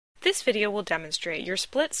This video will demonstrate your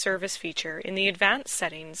split service feature in the advanced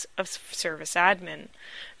settings of Service Admin.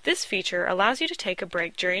 This feature allows you to take a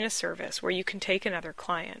break during a service where you can take another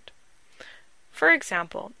client. For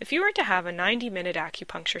example, if you were to have a 90-minute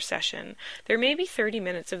acupuncture session, there may be 30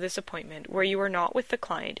 minutes of this appointment where you are not with the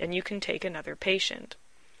client and you can take another patient.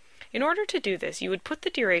 In order to do this, you would put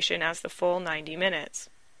the duration as the full 90 minutes.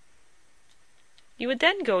 You would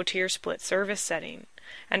then go to your split service setting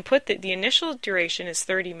and put that the initial duration is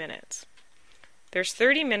 30 minutes. There's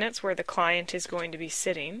 30 minutes where the client is going to be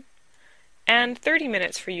sitting and 30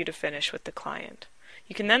 minutes for you to finish with the client.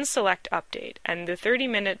 You can then select Update, and the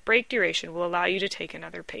 30-minute break duration will allow you to take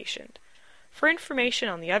another patient. For information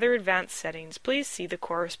on the other advanced settings, please see the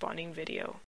corresponding video.